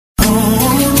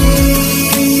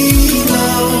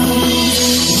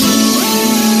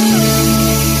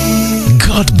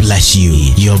bless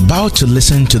you. You're about to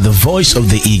listen to the voice of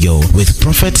the eagle with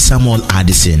Prophet Samuel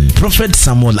Addison. Prophet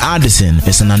Samuel Addison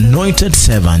is an anointed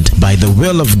servant by the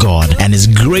will of God and is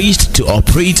graced to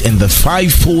operate in the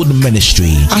fivefold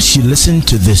ministry. As you listen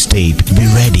to this tape, be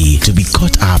ready to be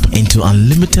caught up into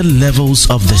unlimited levels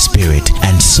of the Spirit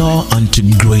and soar unto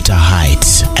greater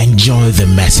heights. Enjoy the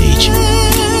message.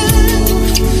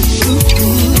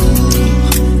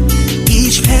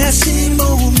 Each passing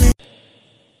moment.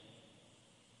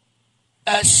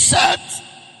 Set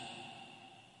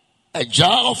a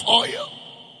jar of oil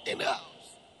in the house.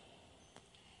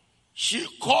 She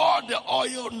called the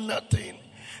oil nothing,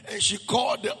 and she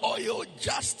called the oil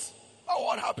just. Oh,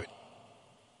 what happened?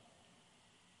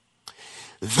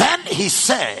 Then he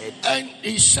said,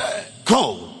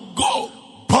 Go,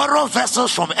 borrow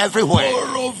vessels from everywhere.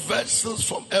 Borrow vessels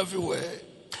from everywhere.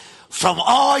 From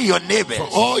all your neighbors. From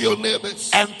all your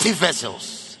neighbors. Empty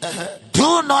vessels.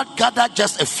 Do not gather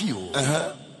just a few.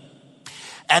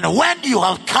 And when you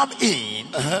have come in,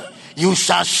 you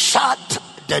shall shut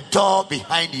the door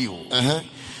behind you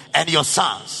and your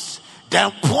sons.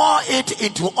 Then pour it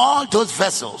into all those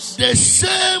vessels. The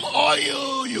same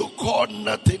oil you call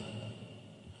nothing.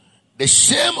 The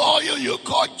same oil you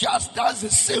call just. That's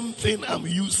the same thing I'm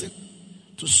using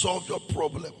to solve your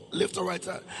problem. Lift the right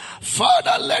hand.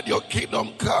 Father, let your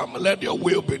kingdom come. Let your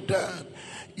will be done.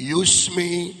 Use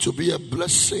me to be a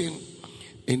blessing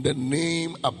in the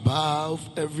name above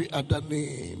every other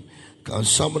name. Can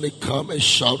somebody come and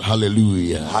shout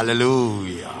hallelujah?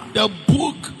 Hallelujah. The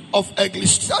book of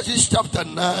Ecclesiastes chapter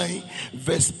 9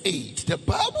 verse 8. The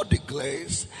Bible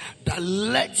declares that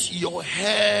let your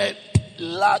head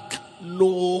lack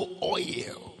no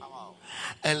oil,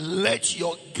 and let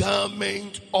your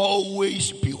garment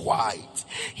always be white.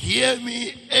 Hear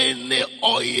me, any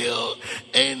oil,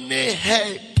 any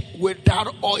head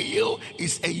without oil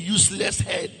is a useless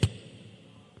head.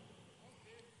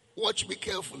 Watch me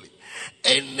carefully.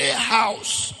 Any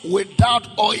house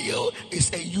without oil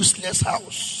is a useless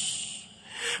house.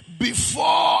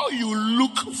 Before you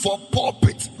look for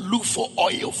pulpit, look for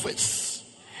oil first.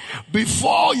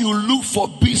 Before you look for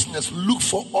business, look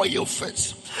for oil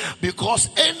first. Because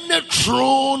any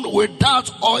throne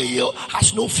without oil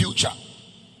has no future.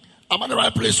 I'm at the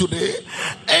right place today.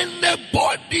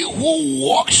 Anybody who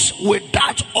walks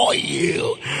without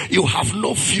oil, you have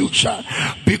no future.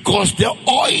 Because the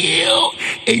oil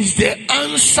is the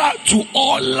answer to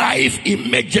all life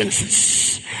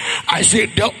emergencies. I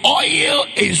said the oil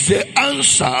is the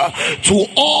answer to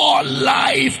all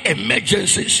life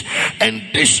emergencies. And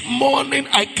this morning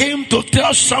I came to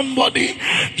tell somebody,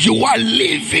 you are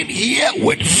living here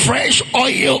with fresh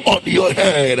oil on your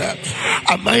head.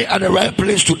 Am I at the right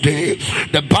place today?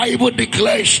 The Bible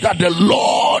declares that the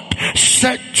Lord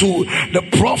said to the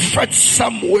prophet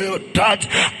Samuel that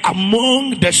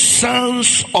among the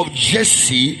sons of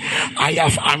Jesse I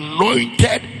have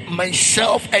anointed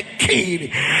myself a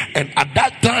king. And at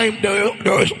that time there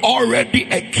was already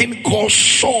a king called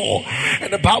Saul.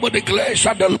 And the Bible declares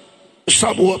that the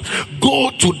Samuel, go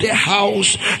to the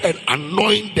house and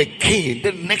anoint the king,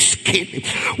 the next king.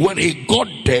 When he got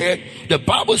there, the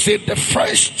Bible said the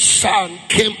first son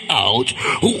came out,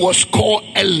 who was called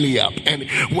Eliab. And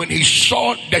when he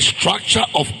saw the structure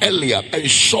of Eliab and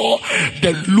saw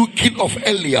the looking of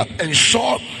Eliab and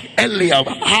saw Eliab,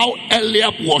 how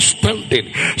Eliab was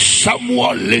standing,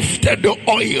 Samuel lifted the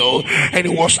oil and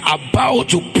he was about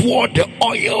to pour the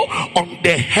oil on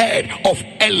the head of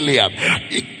Eliab.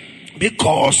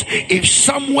 Because if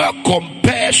Samuel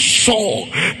compares Saul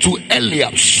to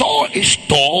Eliab, Saul is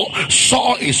tall,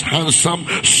 Saul is handsome,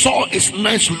 Saul is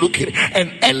nice looking,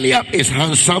 and Eliab is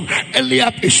handsome,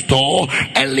 Eliab is tall,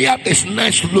 Eliab is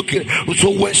nice looking.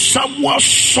 So when Samuel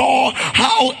saw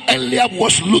how Eliab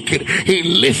was looking, he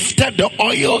lifted the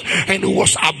oil and he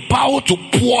was about to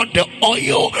pour the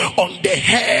oil on the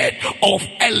head of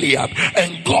Eliab.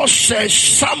 And God says,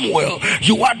 Samuel,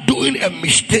 you are doing a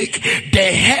mistake. The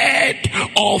head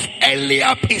of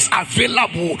Eliab is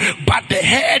available, but the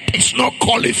head is not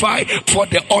qualified for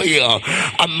the oil.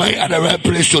 Am I at the right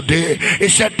place today? He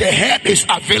said the head is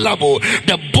available,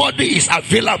 the body is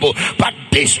available, but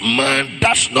this man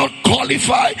does not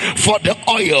qualify for the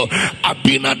oil.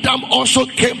 Abinadab also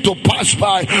came to pass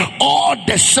by. All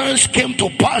the sons came to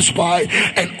pass by,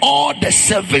 and all the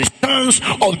 7 sons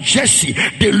of Jesse,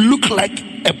 they look like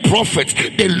a prophet,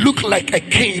 they look like a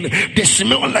king, they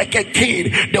smell like a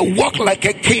king, they walk like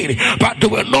a king, but they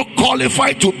were not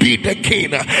qualified to be the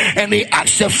king. And he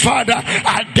asked the father,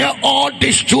 are there all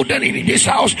these children in this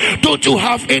house? Don't you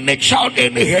have any child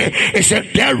in here? He said,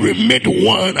 there remained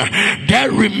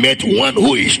one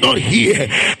who is not here,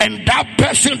 and that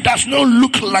person does not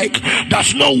look like,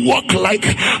 does not walk like,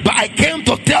 but I came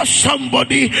to tell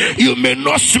somebody, you may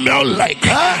not smell like,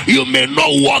 you may not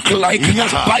walk like,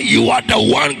 but you are the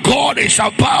one God is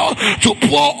about to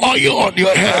pour oil on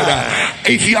your head.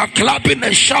 If you are clapping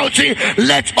and shouting,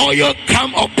 let oil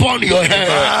come upon your head.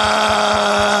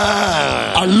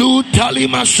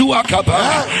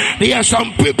 There are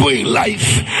some people in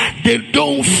life, they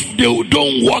don't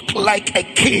walk like a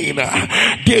king,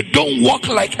 they don't walk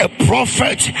like a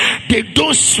prophet, they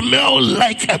don't smell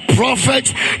like a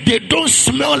prophet, they don't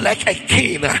smell like a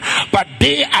king, but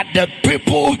they are the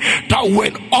people that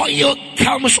when oil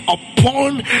comes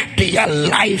upon their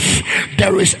life,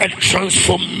 there is a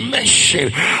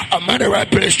transformation. I'm at the right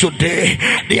place today.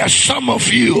 There are some of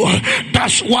you,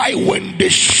 that's why when they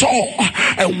saw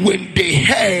and when they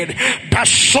heard that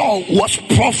Saul was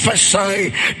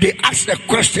prophesying, they asked the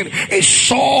question, is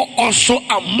Saul also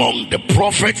among the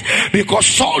prophets? Because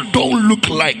Saul don't look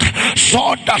like,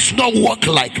 Saul does not walk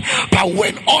like, but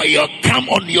when oil come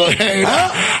on your head,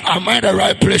 am I the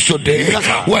right place today?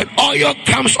 When oil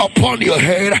comes upon your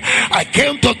head, I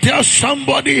came to tell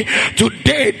somebody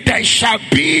today, there shall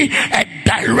be a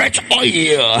direct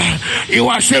oil. You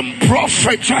are saying,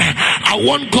 prophet, I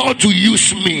want God to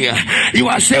use me. You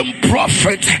are saying,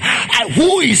 prophet,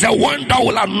 who is the one that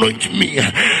will anoint me?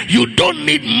 You don't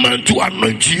need man to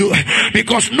anoint you,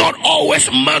 because not always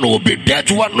man will be there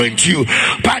to anoint you,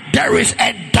 but there is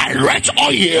a direct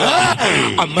oil.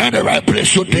 Am I the right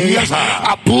place today?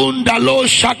 Abundalo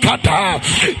Shakata.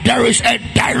 There is a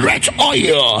direct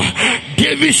oil.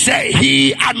 David said,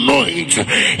 he anoint,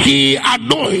 he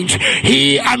anoint,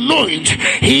 he anoint,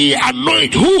 he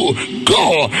anoint who?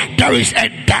 God. There is a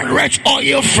direct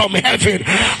oil from heaven.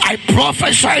 I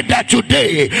prophesy that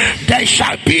today there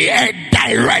shall be a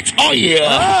direct oil.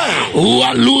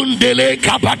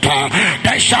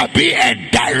 There shall be a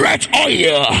direct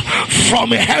oil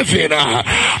from heaven.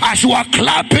 As you are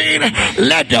clapping,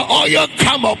 let the oil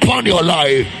come upon your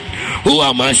life. Who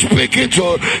am I speaking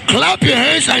to? Clap your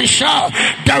hands and shout,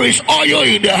 there is oil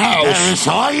in the house. There is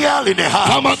oil in the house.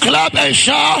 Come on, clap and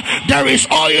shout, there is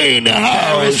oil in the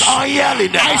house. There is oil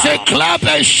in the house. I say clap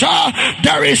and shout,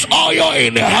 there is oil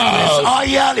in the house. There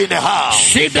is oil in the house.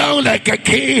 Sit down like a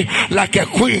king, like a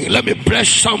queen. Let me bless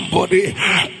somebody.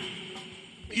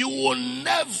 You will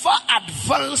never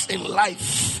advance in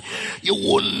life. You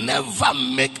will never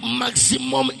make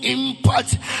maximum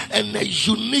impact and a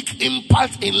unique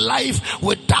impact in life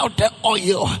without the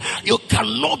oil. You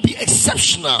cannot be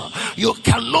exceptional. You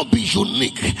cannot be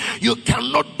unique. You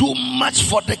cannot do much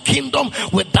for the kingdom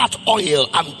without oil.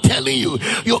 I'm telling you,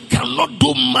 you cannot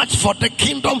do much for the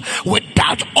kingdom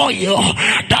without oil.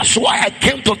 That's why I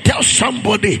came to tell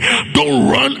somebody, don't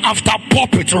run after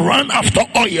pulpit, run after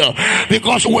oil.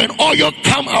 Because when oil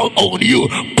come out on you,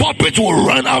 pulpit will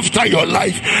run after your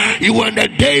life. When the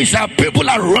days that people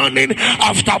are running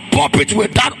after pulpit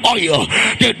without oil,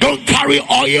 they don't carry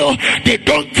oil, they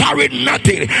don't carry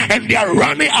nothing, and they are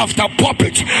running after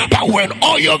pulpit. But when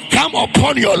oil come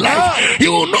upon your life,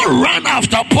 you will not run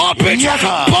after pulpit.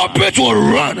 Pulpit will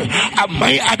run. Am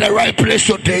I at the right place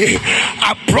today?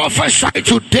 I prophesy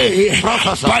today.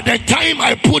 By the time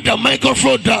I put the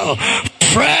microphone down,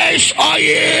 fresh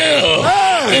oil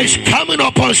is coming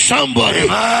upon somebody.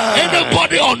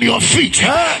 Anybody on your feet,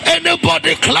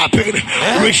 anybody clapping,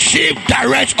 receive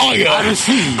direct oil.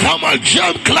 Come on,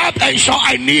 jump, clap, and shout,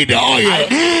 I need the oil. I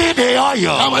need the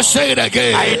oil. Come on, say it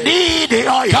again. I need the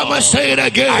oil. Come on, say it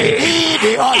again. I need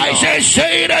the oil. I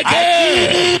say it again. I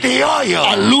need the oil.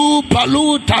 Alu,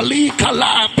 palu, tali,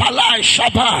 kala, pala,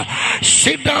 shaba.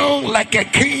 Sit down like a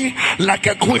king, like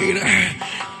a queen.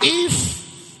 If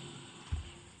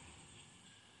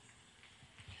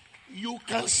you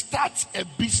can start a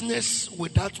business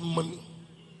without money,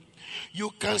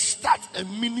 you can start a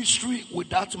ministry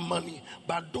without money,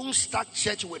 but don't start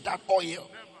church without oil.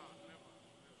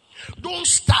 Don't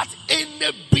start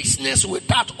any business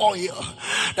without oil.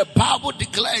 The Bible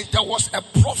declares there was a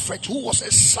prophet who was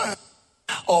a son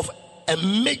of a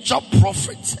major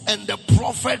prophet, and the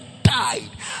prophet died.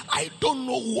 I don't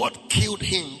know what killed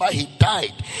him, but he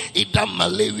died. Either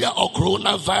malaria or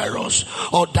coronavirus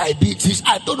or diabetes.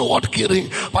 I don't know what killed him,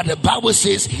 but the Bible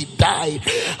says he died.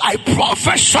 I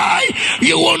prophesy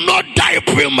you will not die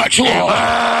premature.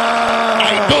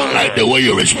 I don't like the way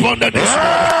you responded this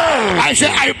morning. I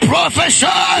say I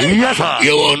prophesy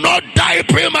you will not die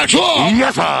premature.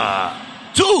 Yes, sir.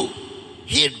 2,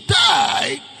 he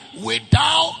died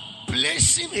without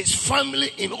placing his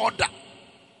family in order.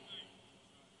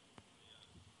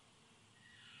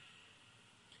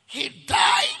 He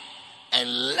died and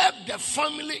left the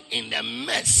family in a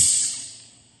mess.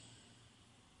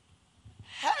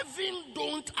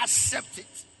 don't accept it.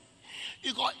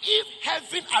 Because if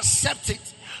heaven accepts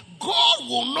it, God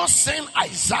will not send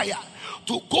Isaiah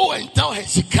to go and tell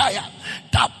Hezekiah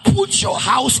that put your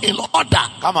house in order.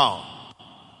 Come on.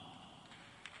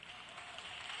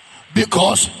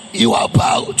 Because you are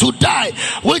about to die.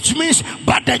 Which means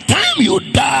by the time you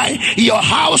die, your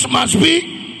house must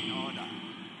be.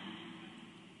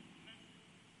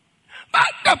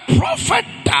 But the prophet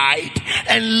died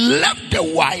and left the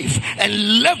wife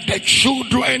and left the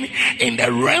children in the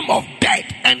realm of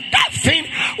death. And that thing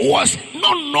was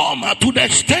not normal, to the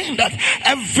extent that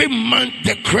every month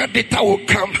the creditor will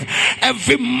come.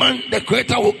 Every month the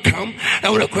creditor will come.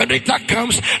 And when the creditor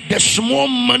comes, the small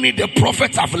money the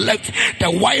prophets have left, the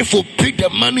wife will pick the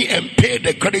money and pay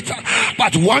the creditor.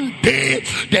 But one day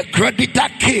the creditor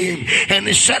came and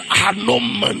he said, I have no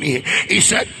money. He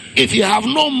said, if you have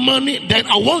no money, then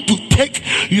I want to take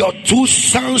your 2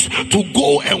 sons to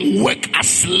go and work as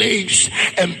slaves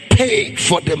and pay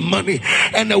for the money.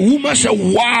 And the woman said,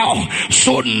 wow,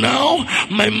 so now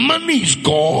my money is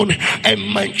gone and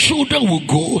my children will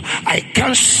go. I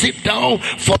can't sit down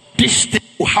for this thing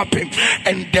to happen.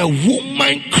 And the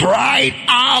woman cried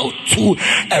out to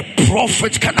a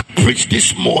prophet. Can I preach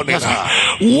this morning?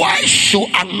 Why should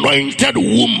anointed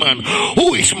woman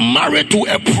who is married to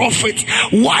a prophet,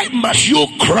 why must you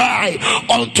cry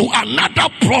unto another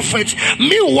prophet?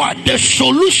 Meanwhile, the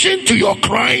solution to your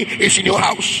crying is in your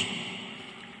house.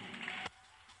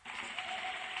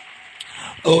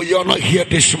 Oh, you're not here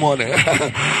this morning. Hey,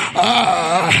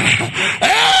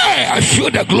 I feel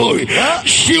the glory.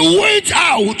 She went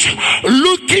out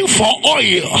looking for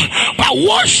oil, but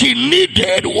what she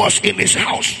needed was in his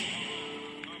house.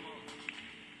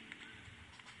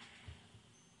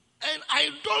 And I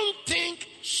don't think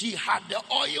she had the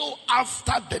oil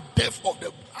after the death of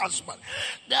the husband.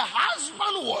 The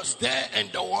husband was there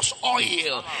and there was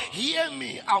oil. Hear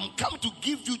me, I'm come to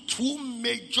give you 2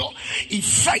 major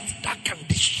effects that can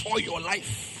destroy your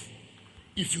life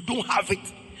if you don't have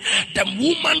it. The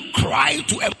woman cried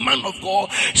to a man of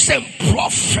God, said,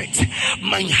 prophet,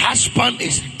 my husband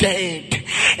is dead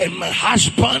and my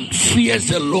husband fears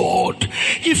the Lord.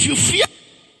 If you fear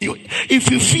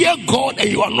God and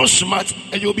you are not smart,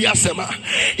 and you'll be a sema.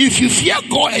 If you fear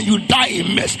God and you die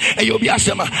in mess, and you'll be a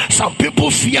sema. Some people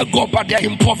fear God but they are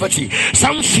in poverty.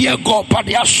 Some fear God but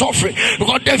they are suffering,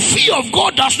 because the fear of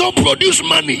God does not produce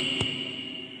money.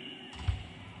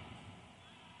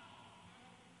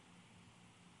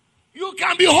 You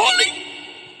can be holy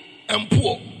and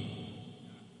poor.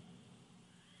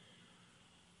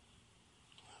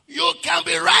 You can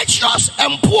be righteous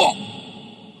and poor.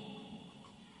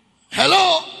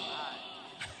 Hello?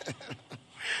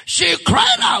 She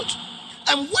cried out,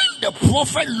 and when the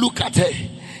prophet looked at her,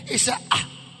 he said,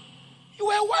 you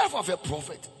are a wife of a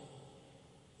prophet.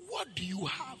 What do you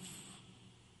have?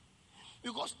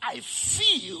 Because I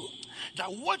feel that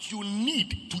what you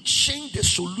need to change the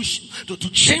solution, to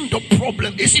change the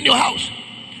problem, is in your house.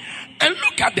 And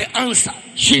look at the answer.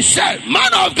 She said,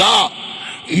 man of God,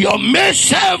 your maid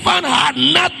servant had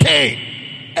nothing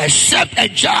except a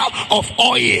jar of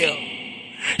oil.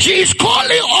 She is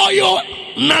calling oil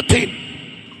nothing.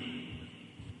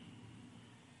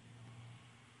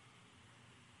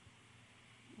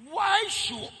 Why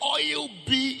should oil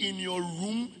be in your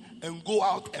room and go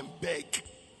out and beg?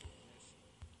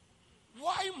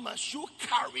 Why must you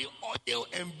carry oil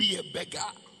and be a beggar?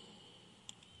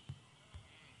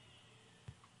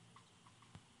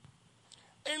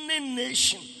 Any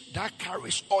nation that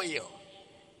carries oil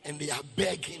and they are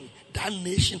begging, that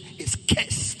nation is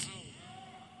cursed.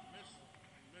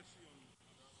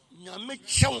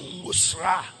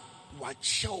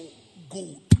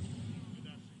 Gold.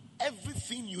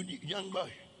 Everything you need, young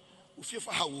boy.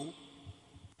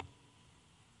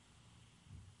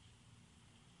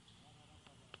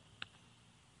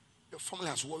 Your family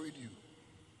has worried you.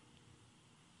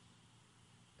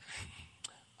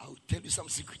 I'll tell you some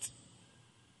secret.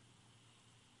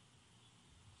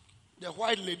 The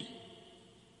white lady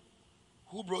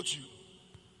who brought you.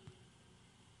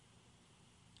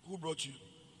 Who brought you?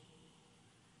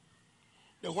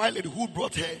 The white lady who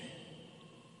brought her.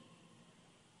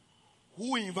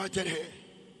 Who invited her?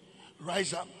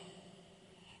 Rise up.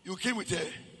 You came with her.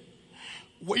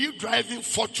 Were you driving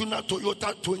Fortuner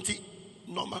Toyota 20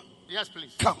 normal? Yes,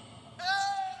 please. Come.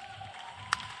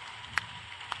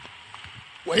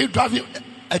 Were you driving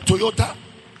a Toyota?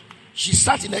 She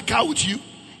sat in a car with you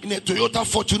in a Toyota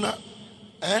Fortuner.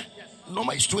 Yes.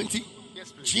 Normal is 20.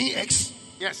 Yes, please. GX.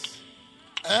 Yes.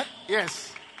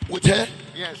 Yes. With her?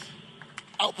 Yes.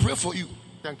 I'll pray for you.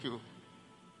 Thank you.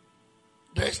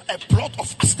 There is a plot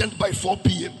of accident by 4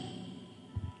 p.m.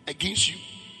 against you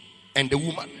and the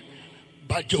woman,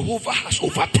 but Jehovah has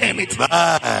overturned it.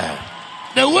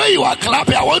 The way you are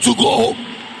clapping, I want to go home.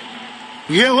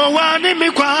 Are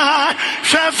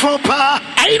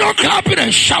you not clapping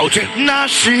and shouting?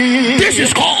 This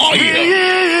is called oil.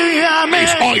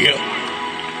 It's oil.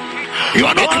 You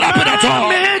are not clapping at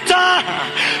all.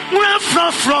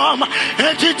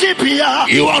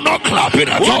 You are not clapping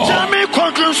at all.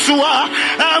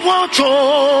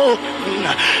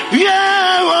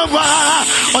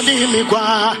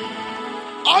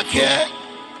 Okay,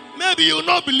 maybe you will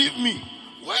not believe me.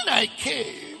 When I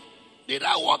came, did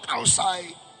I walk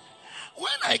outside?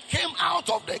 When I came out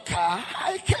of the car,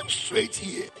 I came straight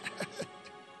here.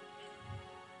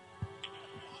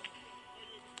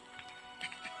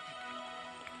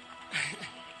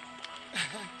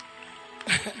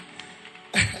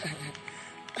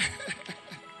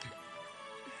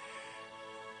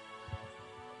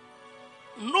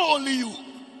 Not only you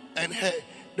and her,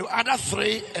 the other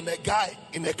three and a guy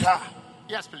in the car.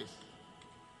 Yes, please.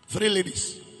 3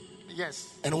 ladies. Yes.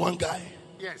 And 1 guy.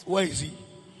 Yes. Where is he?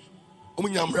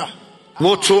 Umunyamra.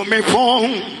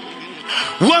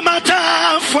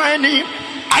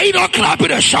 Are you not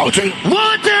clapping and shouting?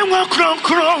 What they want crom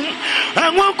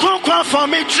and one crom for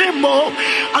me trimbo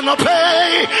and I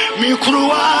pay me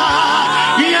crua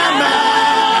yama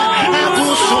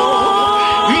abuso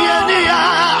yania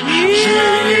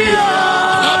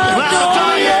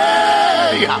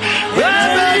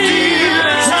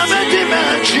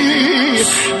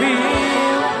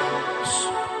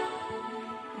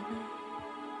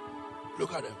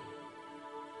Look at them.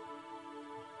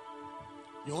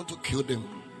 You want to kill them.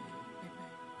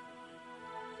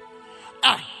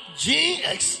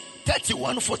 GX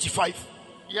 3145.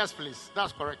 Yes, please.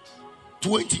 That's correct.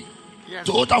 20. Yes.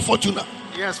 Toyota Fortuner.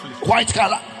 Yes, please. White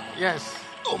color. Yes.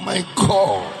 Oh my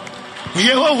God. I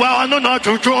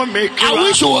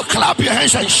wish you would clap your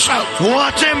hands and shout.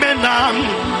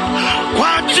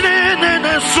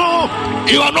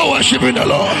 You are not worshiping the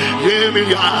Lord.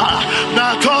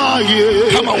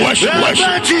 Come on, worship.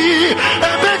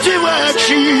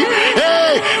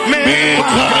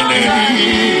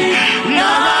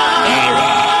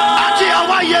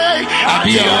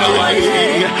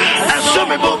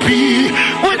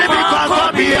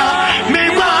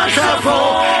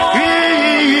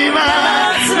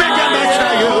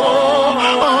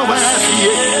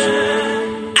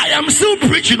 I'm still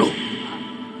preaching.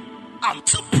 I'm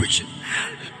still preaching.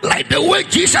 Like the way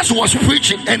Jesus was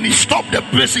preaching and he stopped the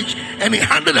message and he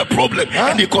handled the problem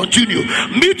and he continued.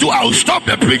 Me too, I will stop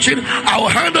the preaching, I will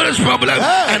handle this problem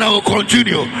and I will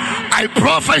continue. I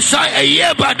prophesy a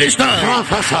year by this time.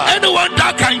 Anyone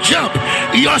that can jump,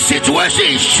 your situation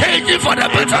is changing for the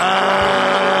better.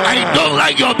 I don't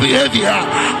like your behavior.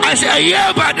 I say a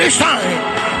year by this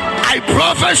time, I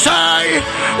prophesy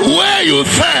where you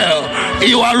fell,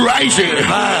 you are rising.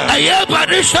 I hear by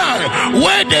this time,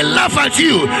 where they laugh at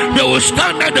you, they will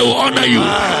stand and they will honor you.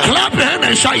 Clap your hand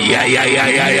and shout, yeah.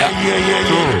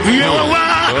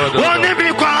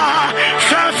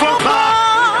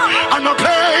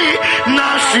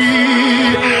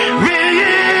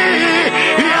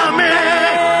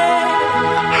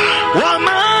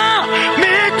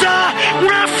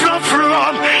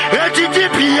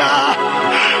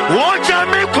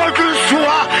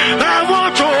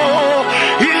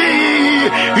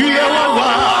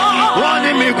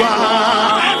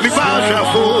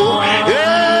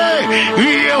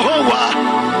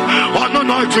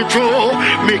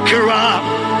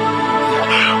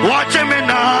 Watch him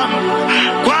now.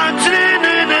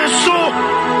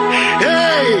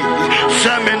 Hey,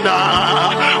 Samina,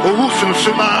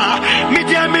 Suma,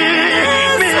 Midiami,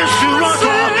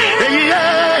 Misuroto,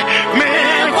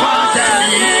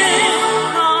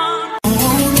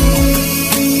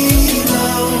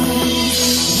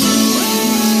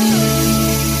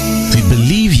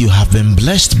 You have been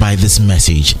blessed by this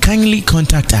message. Kindly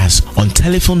contact us on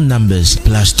telephone numbers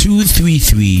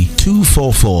 +233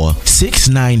 244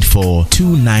 694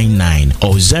 299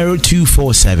 or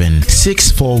 0247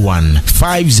 641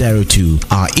 502.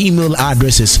 Our email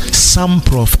address is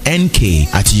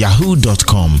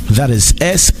samprofnk@yahoo.com. That is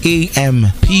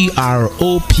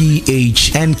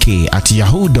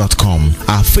SAMPROPHNK@yahoo.com.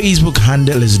 Our Facebook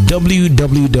handle is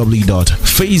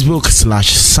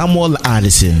www.facebook/Samuel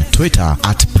Addison. Twitter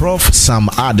 @Prof Samuel. Sam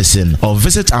Addison, or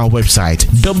visit our website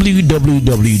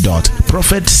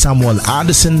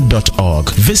www.prophetsamueladdison.org.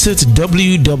 Visit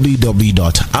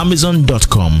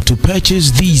www.amazon.com to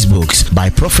purchase these books by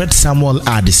Prophet Samuel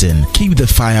Addison. Keep the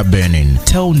fire burning.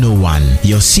 Tell no one.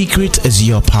 Your secret is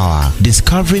your power.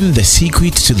 Discovering the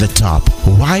secret to the top.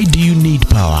 Why do you need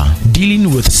power?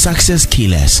 Dealing with success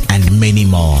killers and many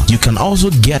more. You can also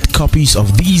get copies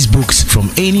of these books from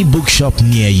any bookshop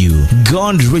near you.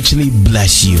 God richly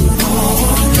bless you.